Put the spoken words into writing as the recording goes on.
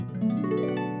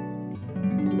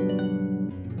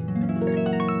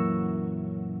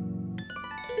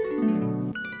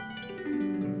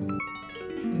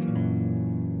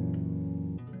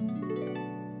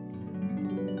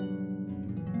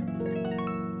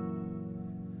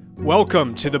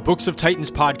Welcome to the Books of Titans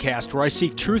podcast, where I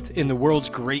seek truth in the world's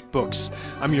great books.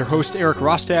 I'm your host, Eric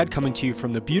Rostad, coming to you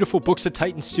from the beautiful Books of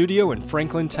Titans studio in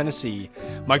Franklin, Tennessee.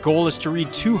 My goal is to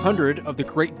read 200 of the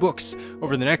great books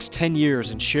over the next 10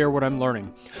 years and share what I'm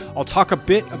learning. I'll talk a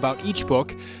bit about each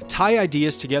book, tie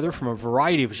ideas together from a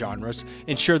variety of genres,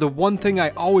 and share the one thing I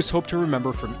always hope to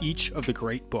remember from each of the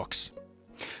great books.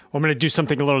 I'm going to do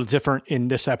something a little different in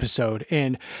this episode,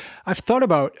 and I've thought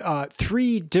about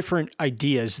three different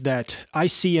ideas that I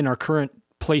see in our current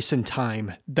place and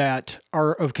time that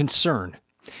are of concern.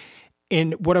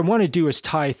 And what I want to do is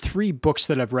tie three books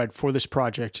that I've read for this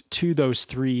project to those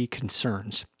three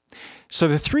concerns. So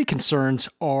the three concerns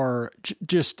are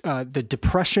just the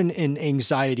depression and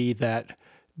anxiety that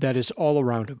is all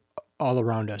around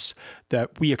us,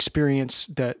 that we experience,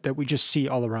 that we just see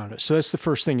all around us. So that's the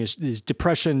first thing is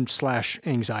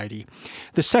depression/anxiety.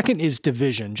 The second is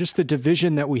division, just the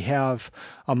division that we have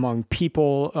among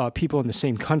people in the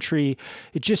same country.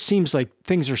 It just seems like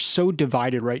things are so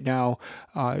divided right now,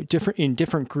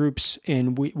 different groups,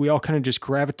 and we all kind of just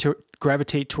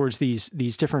gravitate towards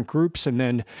these different groups, and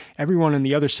then everyone on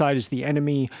the other side is the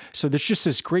enemy. So there's just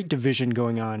this great division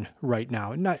going on right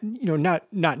now. Not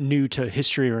new to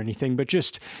history or anything, but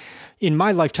just in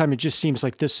my lifetime, it just seems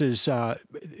like this is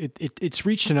it's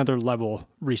reached another level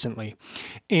recently.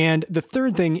 And the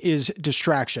third thing is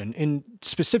distraction, and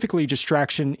specifically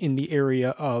distraction in the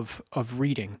area of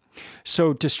reading.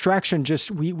 So distraction, just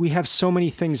we have so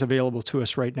many things available to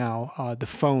us right now. The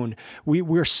phone,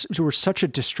 we're such a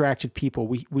distracted people.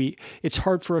 We it's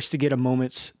hard for us to get a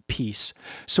moment's peace.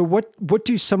 So what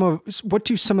do some of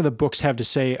the books have to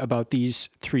say about these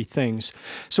three things?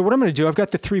 So what I'm going to do, I've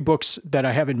got the three books that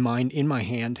I have in mind in my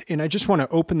hand, and I just want to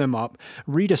open them up,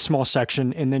 read a small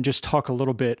section, and then just talk a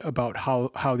little bit about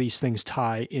how these things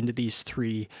tie into these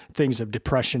three things of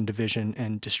depression, division,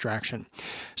 and distraction.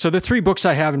 So the three books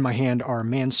I have in my hand are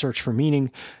Man's Search for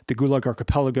Meaning, The Gulag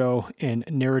Archipelago, and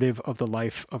Narrative of the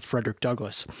Life of Frederick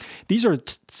Douglass. These are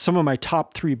some of my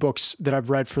top three books that I've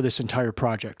read for this entire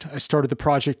project. I started the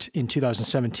project in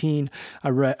 2017. I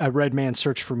read Man's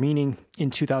Search for Meaning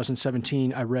in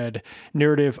 2017. I read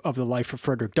Narrative of the Life of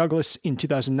Frederick Douglass in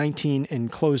 2019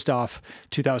 and closed off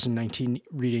 2019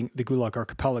 reading The Gulag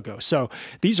Archipelago. So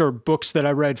these are books that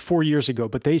I read 4 years ago,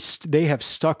 but they have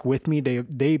stuck with me.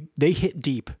 They hit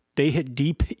deep. They hit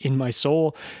deep in my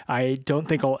soul. I don't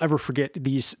think I'll ever forget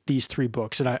these three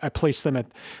books. And I place them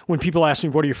when people ask me,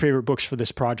 what are your favorite books for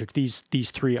this project?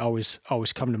 These three always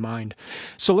come to mind.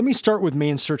 So let me start with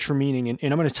Man's Search for Meaning. And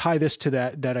I'm going to tie this to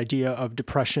that idea of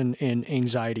depression and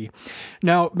anxiety.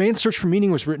 Now, Man's Search for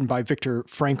Meaning was written by Viktor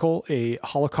Frankl, a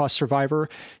Holocaust survivor.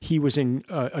 He was in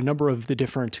a number of the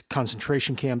different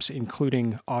concentration camps,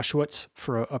 including Auschwitz,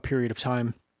 for a period of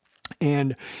time.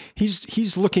 And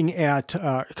he's looking at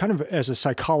kind of as a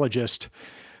psychologist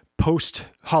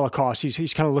post-Holocaust.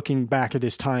 He's kind of looking back at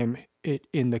his time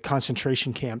in the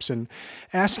concentration camps and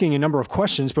asking a number of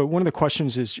questions. But one of the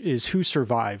questions is who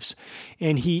survives?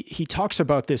 And he talks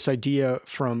about this idea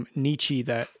from Nietzsche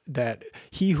that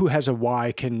he who has a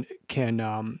why can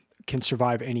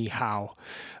survive any how.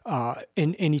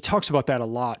 And he talks about that a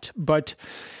lot. But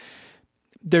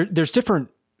there's different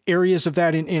areas of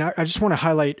that, and I just want to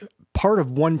highlight part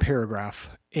of one paragraph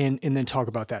and then talk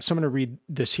about that. So I'm going to read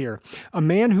this here. A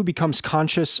man who becomes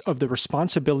conscious of the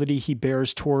responsibility he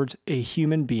bears toward a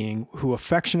human being who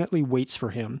affectionately waits for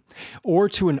him, or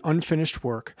to an unfinished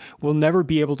work, will never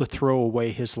be able to throw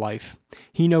away his life.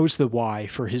 He knows the why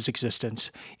for his existence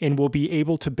and will be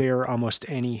able to bear almost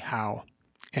any how.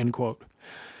 End quote.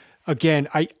 Again,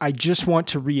 I just want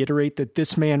to reiterate that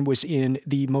this man was in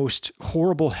the most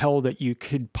horrible hell that you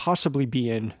could possibly be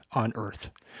in on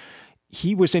earth.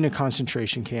 He was in a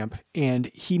concentration camp, and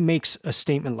he makes a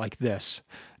statement like this,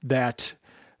 that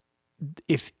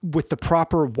if with the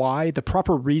proper why, the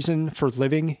proper reason for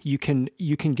living, you can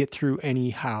get through any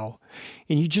how.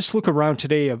 And you just look around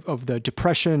today of the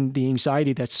depression, the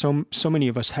anxiety that so many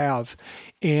of us have,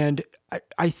 and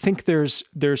I think there's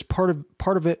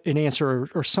part of it an answer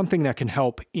or something that can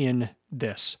help in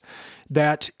this.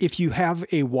 That if you have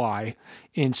a why,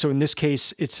 and so in this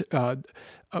case, it's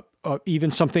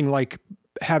even something like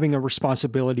having a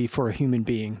responsibility for a human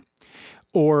being,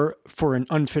 or for an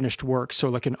unfinished work. So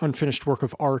like an unfinished work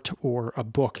of art or a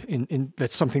book, and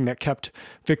that's something that kept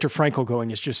Viktor Frankl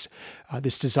going, is just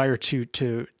this desire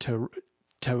to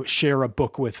share a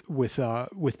book with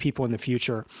people in the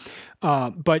future.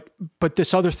 But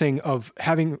this other thing of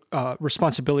having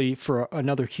responsibility for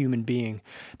another human being,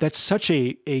 that's such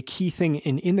a key thing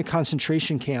in the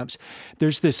concentration camps.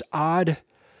 There's this odd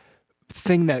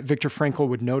thing that Viktor Frankl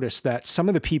would notice, that some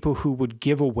of the people who would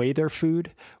give away their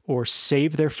food or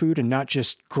save their food and not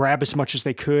just grab as much as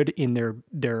they could in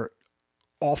their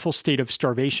awful state of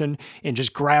starvation and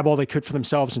just grab all they could for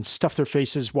themselves and stuff their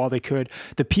faces while they could,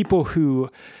 the people who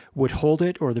would hold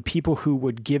it, or the people who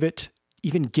would give it,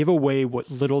 even give away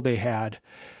what little they had,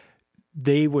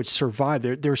 they would survive.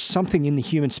 There's something in the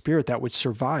human spirit that would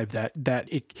survive,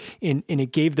 and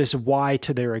it gave this why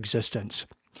to their existence.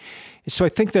 So I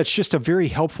think that's just a very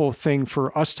helpful thing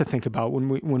for us to think about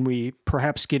when we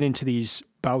perhaps get into these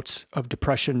bouts of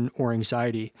depression or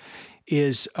anxiety,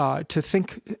 is to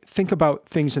think about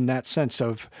things in that sense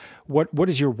of what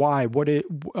is your why?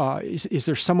 Is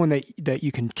there someone that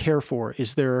you can care for?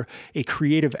 Is there a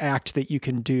creative act that you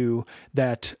can do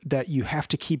that you have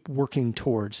to keep working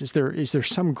towards? Is there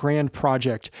some grand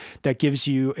project that gives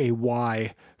you a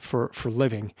why for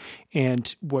living?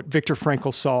 And what Viktor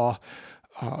Frankl saw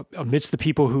amidst the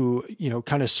people who,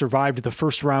 kind of survived the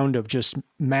first round of just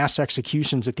mass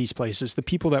executions at these places, the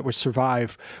people that would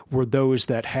survive were those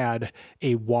that had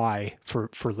a why for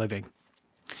living.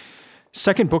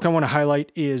 Second book I want to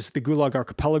highlight is The Gulag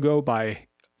Archipelago by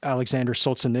Alexander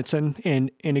Solzhenitsyn.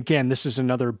 And again, this is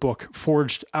another book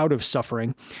forged out of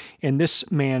suffering. And this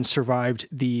man survived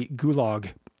the Gulag,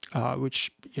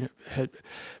 which had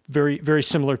very, very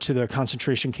similar to the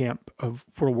concentration camp of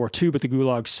World War II, but the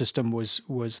Gulag system was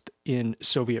in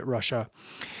Soviet Russia.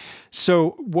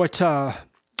 So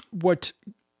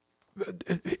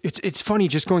it's funny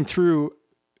just going through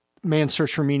Man's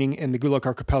Search for Meaning and the Gulag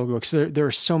Archipelago, because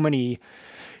there's so many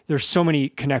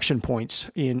connection points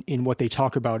in what they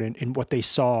talk about and what they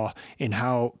saw and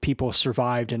how people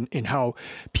survived and how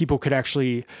people could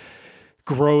actually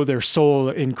grow their soul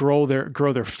and grow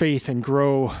their faith and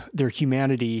grow their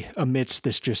humanity amidst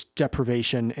this just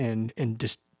deprivation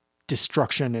and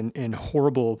destruction and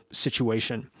horrible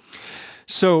situation.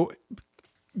 So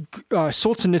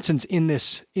Solzhenitsyn's in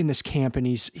this camp, and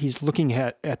he's looking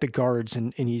at the guards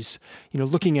and he's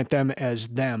looking at them as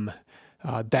them,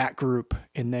 that group,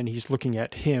 and then he's looking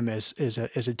at him as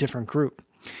a different group,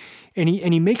 and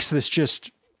he makes this just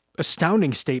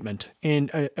astounding statement,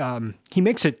 and he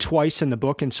makes it twice in the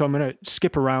book, and so I'm going to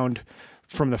skip around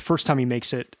from the first time he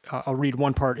makes it. I'll read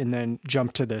one part and then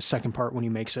jump to the second part when he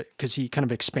makes it, because he kind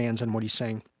of expands on what he's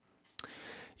saying.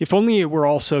 If only it were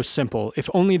all so simple, if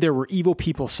only there were evil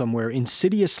people somewhere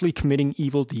insidiously committing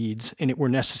evil deeds, and it were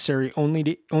necessary only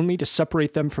to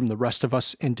separate them from the rest of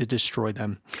us and to destroy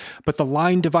them. But the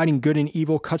line dividing good and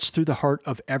evil cuts through the heart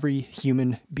of every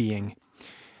human being.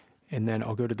 And then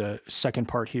I'll go to the second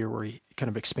part here where he kind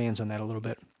of expands on that a little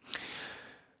bit.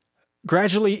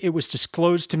 Gradually, it was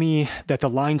disclosed to me that the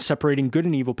line separating good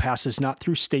and evil passes not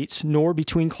through states, nor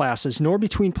between classes, nor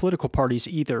between political parties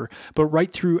either, but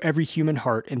right through every human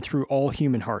heart and through all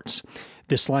human hearts.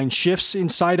 This line shifts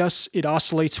inside us, it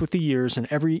oscillates with the years, and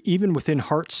even within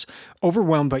hearts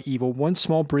overwhelmed by evil, one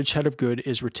small bridgehead of good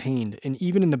is retained, and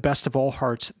even in the best of all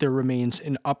hearts, there remains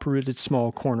an uprooted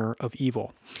small corner of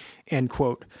evil. End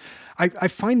quote. I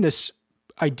find this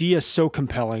idea so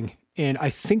compelling, and I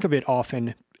think of it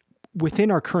often within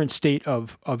our current state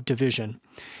of division,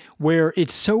 where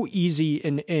it's so easy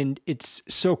and it's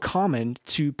so common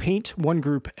to paint one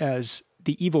group as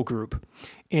the evil group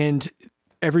and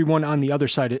everyone on the other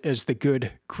side as the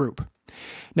good group.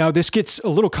 Now, this gets a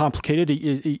little complicated,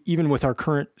 even with our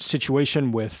current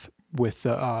situation with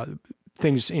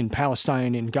things in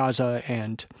Palestine, in Gaza,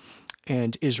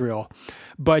 and Israel.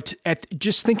 But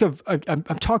just think of, I'm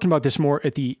talking about this more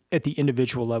at the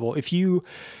individual level. If you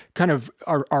kind of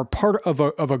are part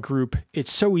of a group,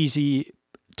 it's so easy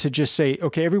to just say,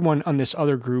 okay, everyone on this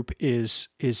other group is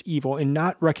evil, and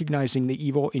not recognizing the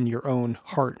evil in your own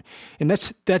heart. And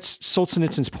that's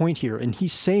Solzhenitsyn's point here. And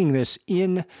he's saying this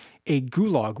in a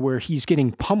gulag where he's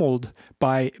getting pummeled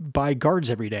by guards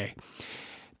every day.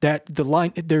 That the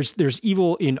line, there's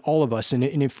evil in all of us, and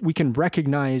if we can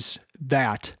recognize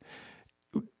that,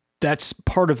 that's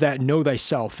part of that know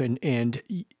thyself, and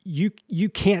you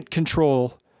can't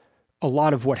control a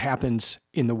lot of what happens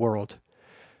in the world.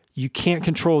 You can't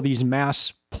control these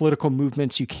mass political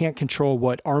movements. You can't control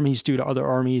what armies do to other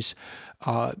armies,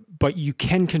 but you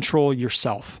can control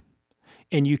yourself,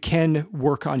 and you can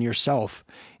work on yourself,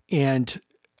 and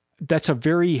that's a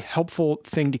very helpful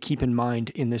thing to keep in mind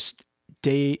in this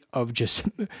day of just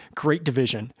great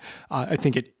division. I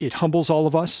think it humbles all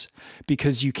of us,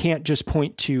 because you can't just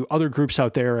point to other groups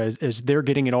out there as they're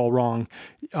getting it all wrong.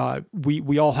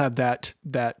 We all have that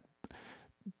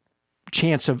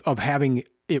chance of having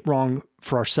it wrong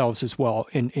for ourselves as well.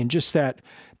 And just that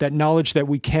knowledge that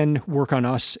we can work on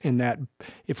us, and that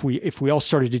if we all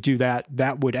started to do that,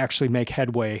 that would actually make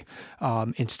headway,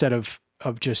 instead of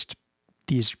just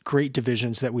these great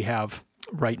divisions that we have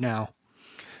right now.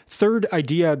 Third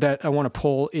idea that I want to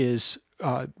pull is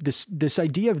this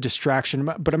idea of distraction,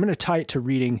 but I'm going to tie it to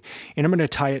reading, and I'm going to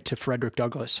tie it to Frederick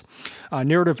Douglass.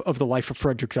 Narrative of the Life of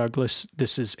Frederick Douglass.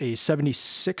 This is a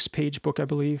 76-page book, I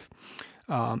believe.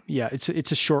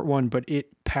 It's a short one, but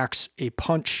it packs a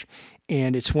punch,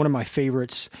 and it's one of my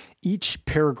favorites. Each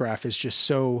paragraph is just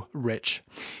so rich.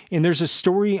 And there's a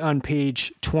story on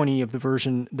page 20 of the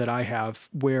version that I have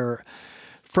where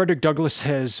Frederick Douglass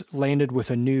has landed with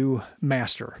a new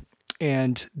master,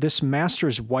 and this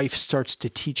master's wife starts to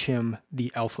teach him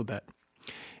the alphabet.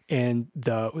 And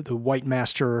the white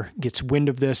master gets wind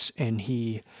of this, and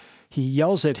he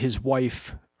yells at his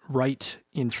wife right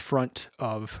in front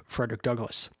of Frederick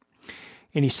Douglass.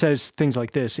 And he says things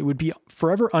like this: "It would be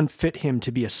forever unfit him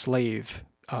to be a slave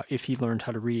if he learned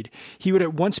how to read. He would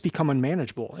at once become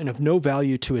unmanageable and of no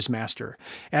value to his master.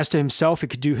 As to himself, it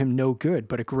could do him no good,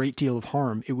 but a great deal of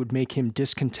harm. It would make him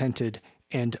discontented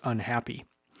and unhappy."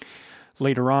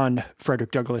 Later on,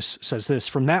 Frederick Douglass says this: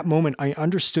 "From that moment, I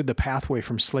understood the pathway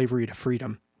from slavery to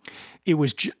freedom. It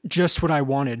was just what I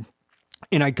wanted,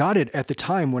 and I got it at the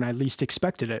time when I least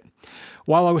expected it.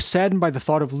 While I was saddened by the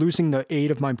thought of losing the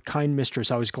aid of my kind mistress,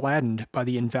 I was gladdened by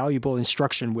the invaluable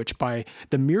instruction which by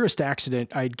the merest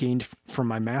accident I had gained from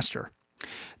my master.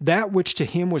 That which to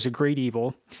him was a great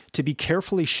evil, to be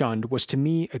carefully shunned, was to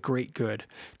me a great good.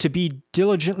 To be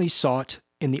diligently sought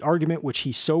in the argument which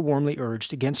he so warmly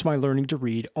urged against my learning to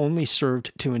read only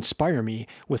served to inspire me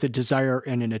with a desire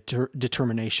and a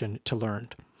determination to learn.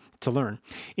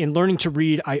 In learning to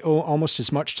read, I owe almost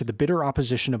as much to the bitter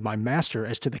opposition of my master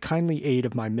as to the kindly aid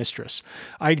of my mistress.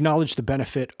 I acknowledge the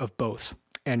benefit of both."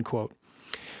 End quote.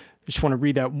 I just want to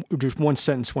read that just one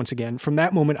sentence once again. "From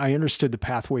that moment, I understood the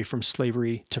pathway from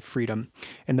slavery to freedom,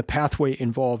 and the pathway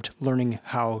involved learning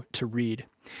how to read."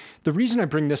 The reason I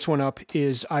bring this one up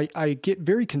is I get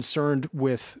very concerned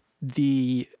with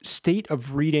the state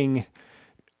of reading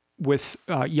with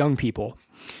young people,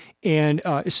 and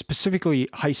specifically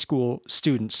high school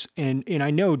students. And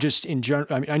I know just in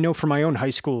general, I know from my own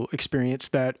high school experience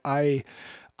that I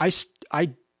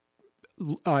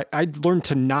learned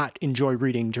to not enjoy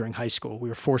reading during high school. We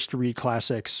were forced to read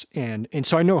classics, and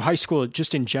so I know high school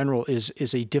just in general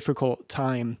is a difficult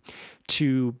time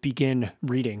to begin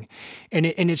reading. And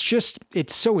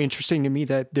it's so interesting to me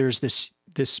that there's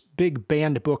this big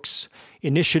banned books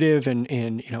initiative,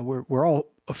 and we're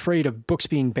all afraid of books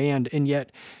being banned, and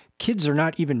yet kids are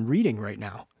not even reading right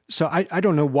now. So I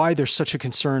don't know why there's such a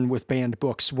concern with banned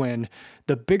books, when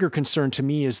the bigger concern to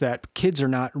me is that kids are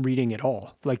not reading at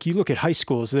all. Like, you look at high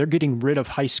schools, they're getting rid of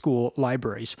high school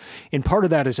libraries. And part of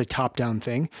that is a top-down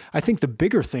thing. I think the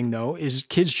bigger thing, though, is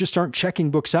kids just aren't checking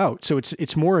books out. So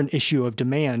it's more an issue of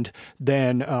demand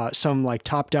than some like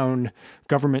top-down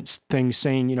government thing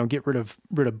saying, get rid of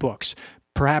books.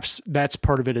 Perhaps that's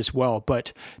part of it as well,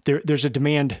 but there's a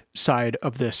demand side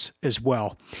of this as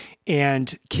well.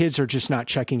 And kids are just not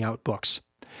checking out books.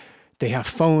 They have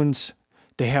phones,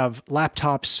 they have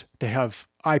laptops, they have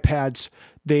iPads.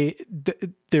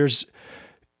 There's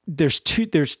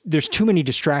too many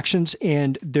distractions,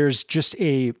 and there's just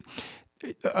a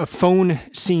phone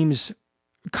seems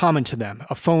common to them.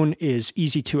 A phone is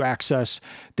easy to access.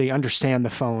 They understand the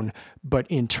phone, but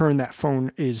in turn, that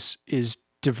phone is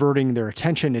diverting their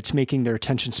attention. It's making their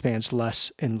attention spans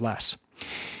less and less.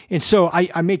 And so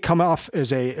I may come off as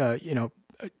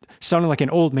sounding like an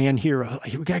old man here.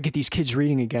 We got to get these kids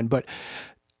reading again. But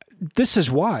this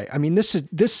is why. I mean,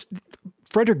 this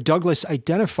Frederick Douglass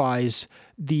identifies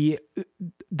the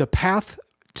path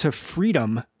to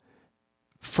freedom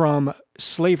from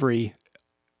slavery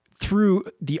through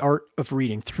the art of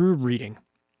reading, through reading.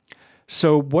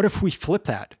 So what if we flip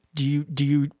that? Do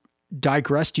you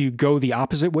digress? Do you go the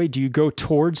opposite way? Do you go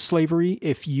towards slavery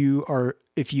if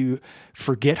you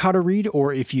forget how to read,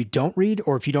 or if you don't read,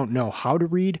 or if you don't know how to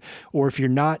read, or if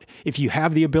you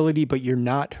have the ability but you're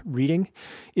not reading?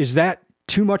 Is that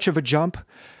too much of a jump?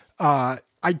 I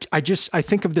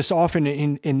think of this often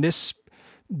in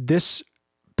this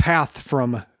path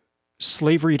from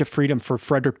slavery to freedom for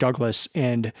Frederick Douglass,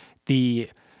 and the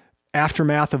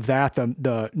aftermath of that,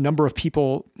 the number of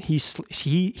people he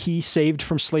saved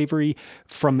from slavery,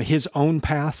 from his own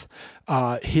path,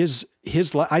 I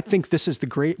think this is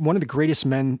one of the greatest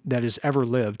men that has ever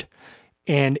lived,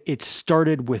 and it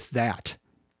started with that.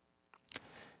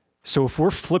 So if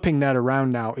we're flipping that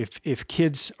around now, if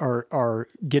kids are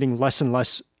getting less and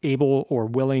less able or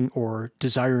willing or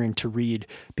desiring to read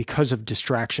because of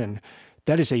distraction,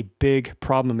 that is a big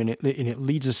problem, and it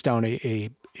leads us down a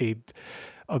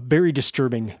very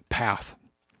disturbing path.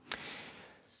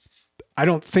 I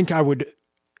don't think I would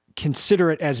consider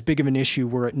it as big of an issue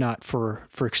were it not for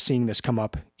seeing this come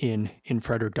up in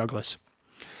Frederick Douglass.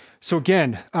 So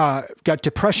again, we've got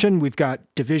depression, we've got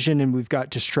division, and we've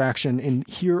got distraction. And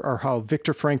here are how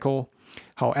Viktor Frankl,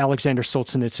 how Alexander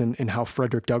Solzhenitsyn, and how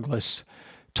Frederick Douglass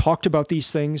talked about these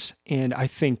things, and I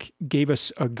think gave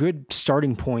us a good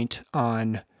starting point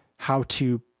on how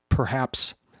to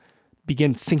perhaps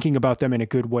begin thinking about them in a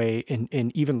good way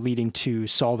and even leading to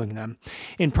solving them.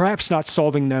 And perhaps not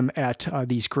solving them at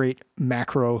these great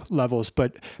macro levels,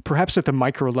 but perhaps at the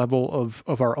micro level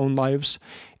of our own lives.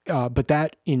 But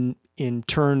that in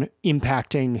turn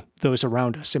impacting those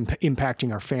around us,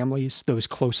 impacting our families, those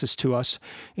closest to us.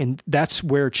 And that's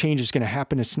where change is going to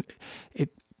happen.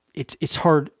 It's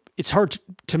hard. It's hard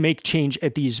to make change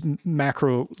at these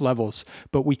macro levels,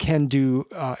 but we can do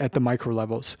at the micro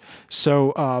levels.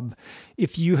 So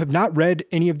if you have not read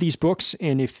any of these books,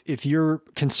 and if you're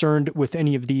concerned with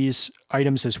any of these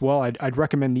items as well, I'd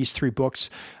recommend these 3 books.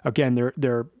 Again,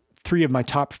 they're 3 of my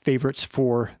top favorites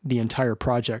for the entire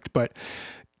project. But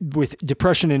with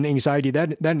depression and anxiety,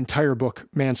 that entire book,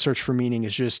 Man's Search for Meaning,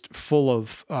 is just full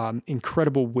of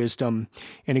incredible wisdom.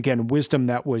 And again, wisdom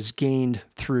that was gained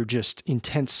through just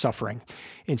intense suffering.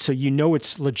 And so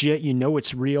it's legit,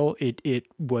 it's real. It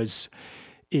was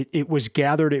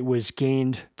gathered, it was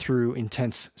gained through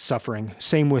intense suffering.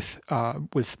 Same with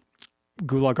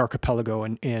Gulag Archipelago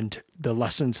and the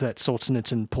lessons that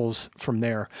Solzhenitsyn pulls from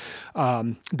there.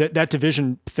 That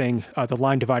division thing, the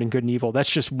line dividing good and evil,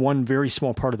 that's just one very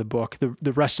small part of the book.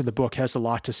 The rest of the book has a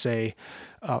lot to say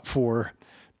for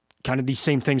kind of these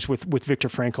same things with Viktor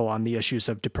Frankl on the issues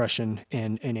of depression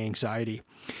and anxiety.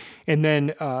 And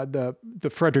then the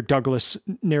Frederick Douglass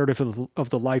narrative of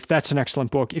the life, that's an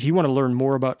excellent book. If you want to learn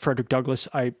more about Frederick Douglass,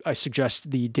 I suggest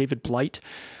the David Blight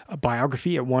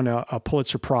biography. It won a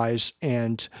Pulitzer Prize,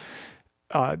 and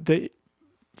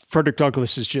Frederick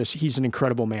Douglass is he's an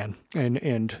incredible man,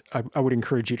 and I would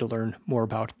encourage you to learn more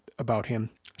about him.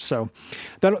 So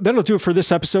that'll do it for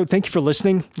this episode. Thank you for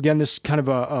listening. Again, this is kind of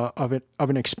of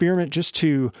an experiment just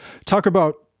to talk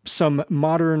about some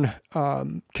modern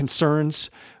concerns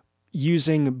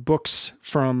using books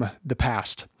from the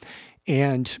past.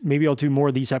 And maybe I'll do more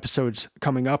of these episodes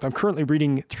coming up. I'm currently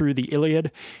reading through the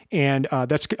Iliad, and I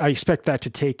expect that to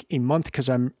take a month because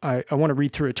I want to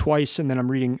read through it twice, and then I'm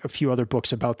reading a few other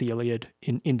books about the Iliad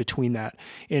in between that.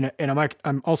 And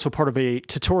I'm also part of a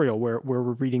tutorial where we're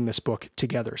reading this book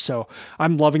together. So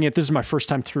I'm loving it. This is my first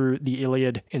time through the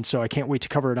Iliad, and so I can't wait to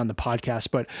cover it on the podcast.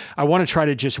 But I want to try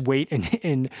to just wait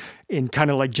and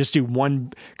kind of like just do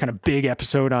one kind of big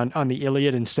episode on the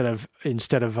Iliad instead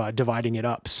of dividing it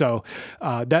up. So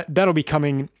that'll be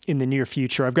coming in the near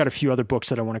future. I've got a few other books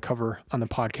that I want to cover on the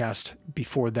podcast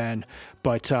before then.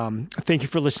 But thank you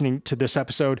for listening to this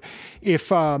episode. If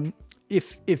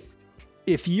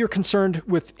you're concerned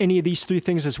with any of these 3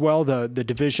 things as well, the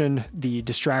division, the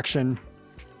distraction,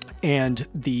 and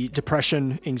the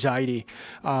depression, anxiety,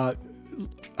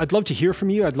 I'd love to hear from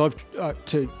you. I'd love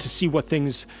to see what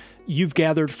things you've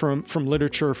gathered from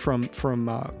literature, from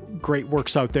great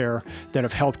works out there that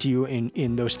have helped you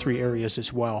in those 3 areas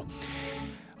as well.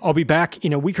 I'll be back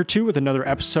in a week or 2 with another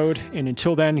episode. And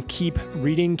until then, keep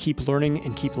reading, keep learning,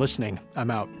 and keep listening. I'm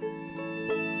out.